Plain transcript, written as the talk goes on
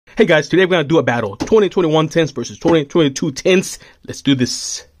Hey guys, today we're gonna do a battle. 2021 tints versus 2022 tints. Let's do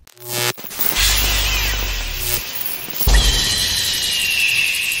this.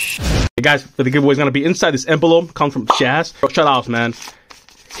 Hey guys, for the giveaway is gonna be inside this envelope. Comes from Shaz. Shout outs, man.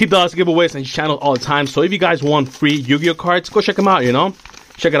 He does giveaways on his channel all the time. So if you guys want free Yu-Gi-Oh cards, go check him out, you know?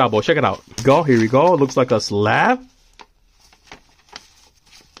 Check it out, boy. Check it out. Here we go. It looks like a slab.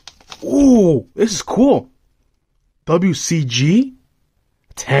 Ooh, this is cool. WCG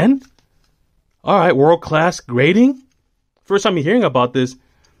 10. All right, world class grading. First time you're hearing about this.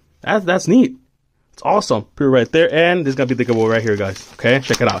 That's neat. It's awesome. Put it right there, and this is gonna be the giveaway right here, guys. Okay,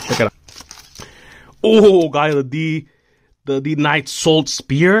 check it out. Check it out. Oh, guys, the Knight Soul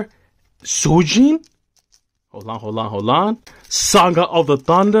Spear, Sujin. Hold on. Saga of the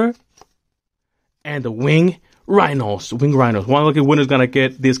Thunder, and the Wing Rhinos. One lucky winner's gonna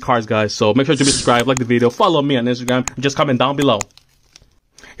get these cards, guys. So make sure to be subscribed, like the video, follow me on Instagram, and just comment down below.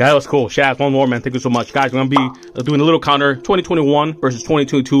 Yeah, that was cool. Shaz, one more, man. Thank you so much. Guys, we're going to be doing a little counter. 2021 versus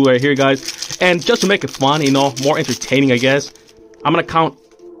 2022 right here, guys. And just to make it fun, you know, more entertaining, I guess, I'm going to count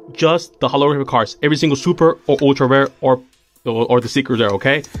just the holographic cards. Every single super or ultra rare or the secret rare,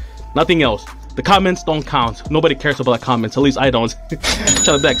 okay? Nothing else. The comments don't count. Nobody cares about the comments. At least I don't. Shut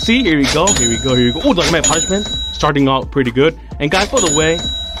up back. See, here we go. Oh, the man punishment. Starting out pretty good. And guys, by the way,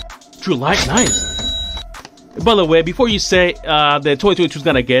 Drew Light, nice. By the way, before you say that 2022 is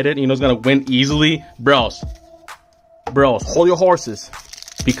gonna get it, you know, it's gonna win easily, bros, hold your horses,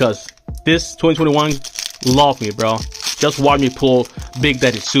 because this 2021, love me, bro. Just watch me pull Big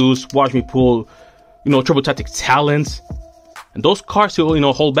Daddy Zeus, watch me pull, you know, Triple Tactic Talents, and those cards will, you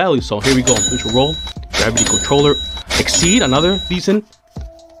know, hold value. So here we go. Neutral roll, Gravity Controller, Exceed, another decent,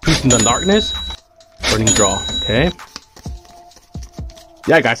 Priest in the Darkness, Burning Draw. Okay.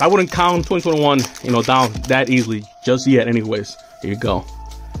 Yeah, guys, I wouldn't count 2021, you know, down that easily just yet. Anyways, here you go.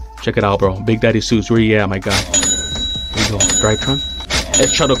 Check it out, bro. Big Daddy Zeus, where you at, my guy? Here you go. Drytron.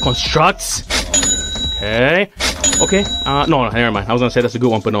 Edge Shuttle Constructs. Okay. No, never mind. I was gonna say that's a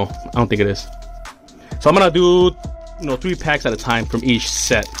good one, but no, I don't think it is. So I'm gonna do, you know, 3 packs at a time from each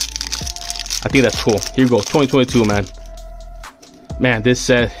set. I think that's cool. Here you go. 2022, man. Man, this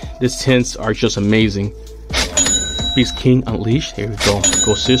set, these tints are just amazing. Beast King Unleashed. Here we go.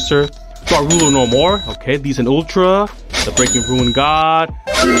 Ghost Sister. Dark Ruler No More. Okay, Decent Ultra. The Breaking Ruin God.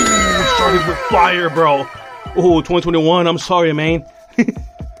 Ooh, started with fire, bro. Oh, 2021. I'm sorry, man.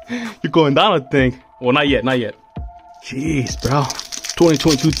 You're going down, I think. Well, not yet. Jeez, bro.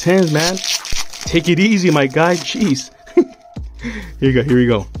 2022 10s, man. Take it easy, my guy. Jeez. Here we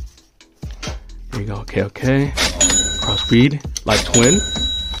go. Okay. Crossbreed. Light Twin.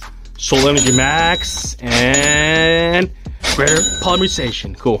 Soul Energy Max, and Greater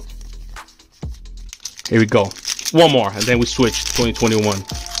Polymerization. Cool. Here we go. One more, and then we switch to 2021.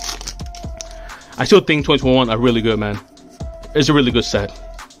 I still think 2021 are really good, man. It's a really good set.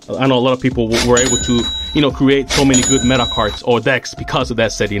 I know a lot of people were able to, you know, create so many good meta cards or decks because of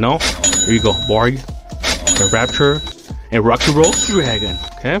that set, you know? Here you go. Borg, Rapture, and Roxy Rose Dragon.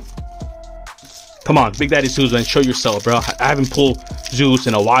 Okay? Come on, Big Daddy Zeus, man, show yourself, bro. I haven't pulled Zeus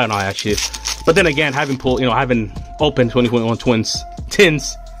in a while now, actually. But then again, I haven't opened 2021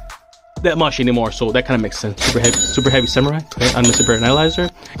 tints that much anymore, so that kind of makes sense. Super heavy samurai. Okay, Unmissable Analyzer.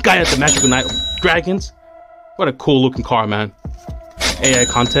 Guy at the Magical Knight of Dragons. What a cool looking card, man. AI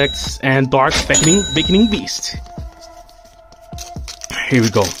Context and Dark Beckoning Beast. Here we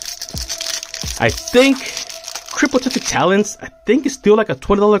go. I think Triple Tactic Talents, I think it's still like a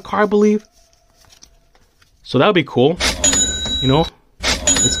 $20 card, I believe. So that would be cool, you know.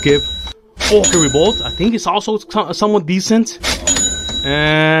 Let's give Orca Revolt. I think it's also somewhat decent.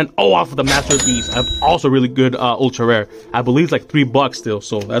 And off of the Master Beast, also really good ultra rare. I believe it's like $3 still,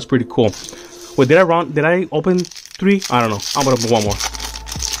 so that's pretty cool. Wait, did I open 3? I don't know. I'm gonna open one more.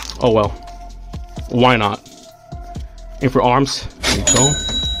 Oh well, why not? In for Arms. There you go.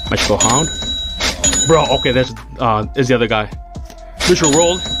 Magical Hound, bro. Okay, there's the other guy. Visual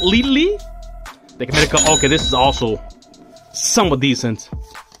Roll, Lily. Okay, this is also somewhat decent.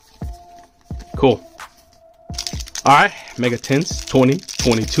 Cool. Alright, Mega Tints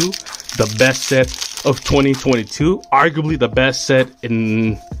 2022. The best set of 2022. Arguably the best set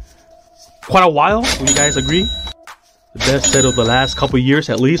in quite a while. Would you guys agree? The best set of the last couple years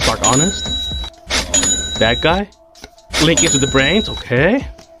at least, Dark Honest. That guy. Link into the Brains, okay.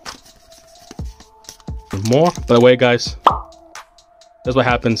 And more. By the way, guys, that's what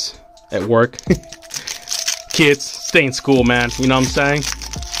happens at work. Kids, stay in school, man. You know what I'm saying?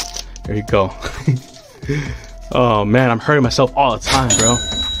 There you go. Oh man, I'm hurting myself all the time, bro.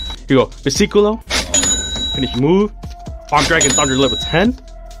 Here you go. Vesiculo. Finish move. Arm Dragon Thunder level 10.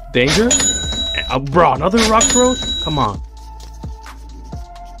 Danger. Bro, another rock throws? Come on.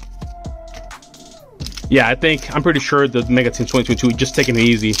 Yeah, I'm pretty sure the Mega Team 2022 just taking it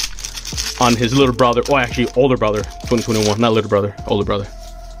easy on his little brother. Oh, actually, older brother. 2021, not little brother, older brother.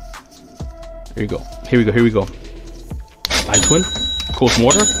 Here you go. Here we go. Here we go. Light Twin. Coast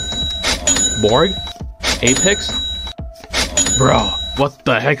Mortar. Borg. Apex. Bro, what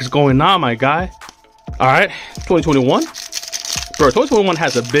the heck is going on, my guy? Alright, 2021. Bro, 2021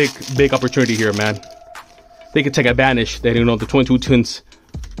 has a big opportunity here, man. They can take advantage that, you know, the 22 Twins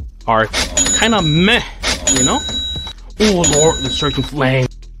are kind of meh, you know? Oh, Lord, the Searching Flame.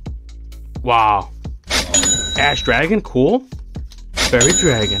 Wow. Ash Dragon, cool. Fairy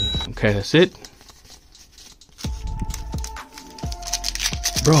Dragon. Okay, that's it.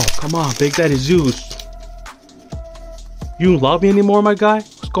 Bro, come on, Big Daddy Zeus. You don't love me anymore, my guy?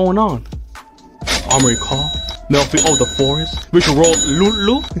 What's going on? Armory Call. Melfi, oh, the Forest. Ritual Roll,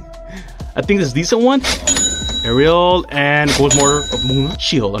 Lulu. I think this is a decent one. Ariel and Ghost Mortar of Moon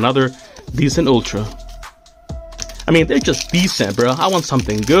Shield. Another decent Ultra. I mean, they're just decent, bro. I want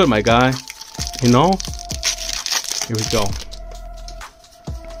something good, my guy. You know? Here we go.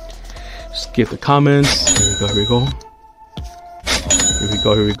 Skip the comments. Here we go, here we go. Here we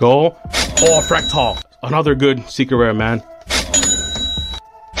go, here we go. Oh, Fractal. Another good Secret Rare, man.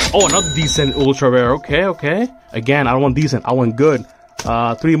 Oh, another decent Ultra Rare. Okay, okay. Again, I don't want decent. I want good.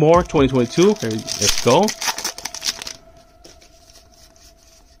 3 more, 2022. Let's go.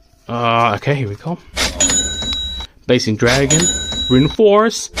 Okay, here we go. Blazing Dragon.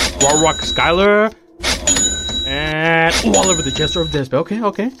 Reinforce. Rock Skylar. And Oliver the Jester of Death. Okay,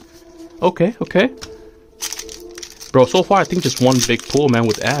 okay. Okay, okay. Bro, so far I think just one big pull, man,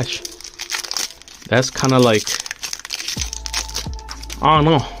 with Ash. That's kind of like, I don't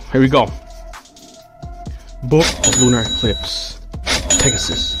know. Here we go. Book of Lunar Eclipse.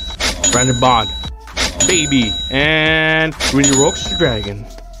 Pegasus. Brandon Bond. Baby. And Really Rogue's Dragon.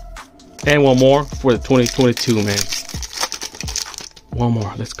 And one more for the 2022, man. One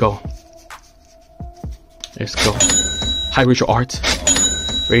more. Let's go. Let's go. High Ritual Art.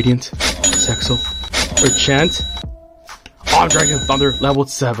 Radiant. Sexo. Enchant. Oh, Dragon Thunder level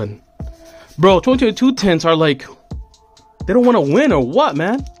 7. Bro, 2022 tens are like, they don't want to win or what,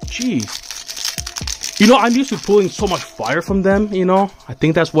 man? Jeez. You know, I'm used to pulling so much fire from them, you know? I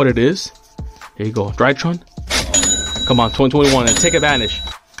think that's what it is. Here you go. Drytron. Come on, 2021, and take advantage.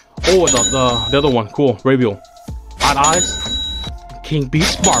 Oh, the other one. Cool. Raviel. Odd Eyes. King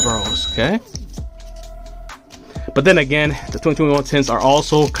Beats Barbaros. Okay. But then again, the 2021 tens are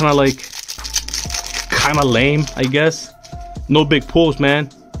also kind of like, kind of lame, I guess. No big pulls, man.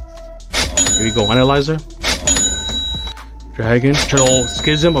 Here we go. Analyzer. Dragon. Turtle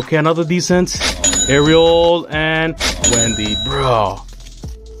Schism. Okay, another decent. Ariel and Wendy. Bro.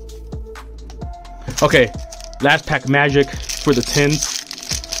 Okay. Last pack magic for the tins.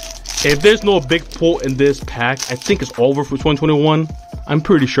 If there's no big pull in this pack, I think it's over for 2021. I'm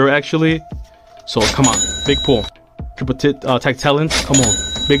pretty sure, actually. So, come on. Big pull. Triple Tech Talents. Come on.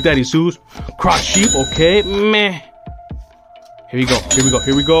 Big Daddy Zeus. Cross Sheep. Okay. Meh. Here we go. Here we go.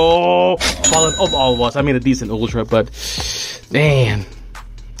 Here we go. Fallen of all of us. I made a decent Ultra, but man,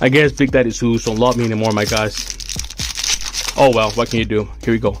 I guess Big Daddy Zeus don't love me anymore, my guys. Oh well, what can you do?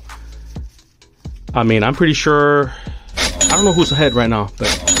 Here we go. I mean, I'm pretty sure. I don't know who's ahead right now, but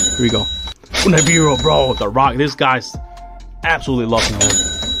here we go. Unabiro, bro, the Rock. This guy's absolutely loving him.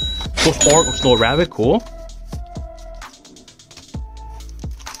 Ghost Orc of Snow Rabbit, cool.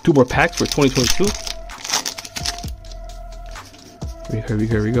 2 more packs for 2022.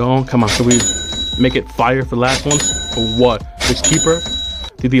 Here we go. Come on, can we make it fire for the last ones? For what? This Keeper?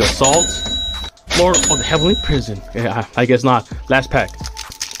 Did the Assault? Lord of the Heavenly Prison? Yeah, I guess not. Last pack.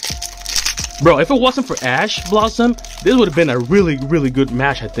 Bro, if it wasn't for Ash Blossom, this would have been a really, really good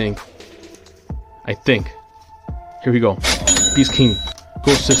match, I think. Here we go. Beast King.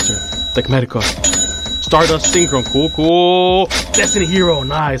 Ghost Sister. Decmedica. Stardust Synchron. Cool, cool. Destiny Hero.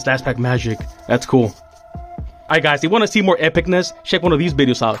 Nice. Last pack magic. That's cool. Alright guys, if you want to see more epicness, check one of these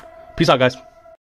videos out. Peace out, guys.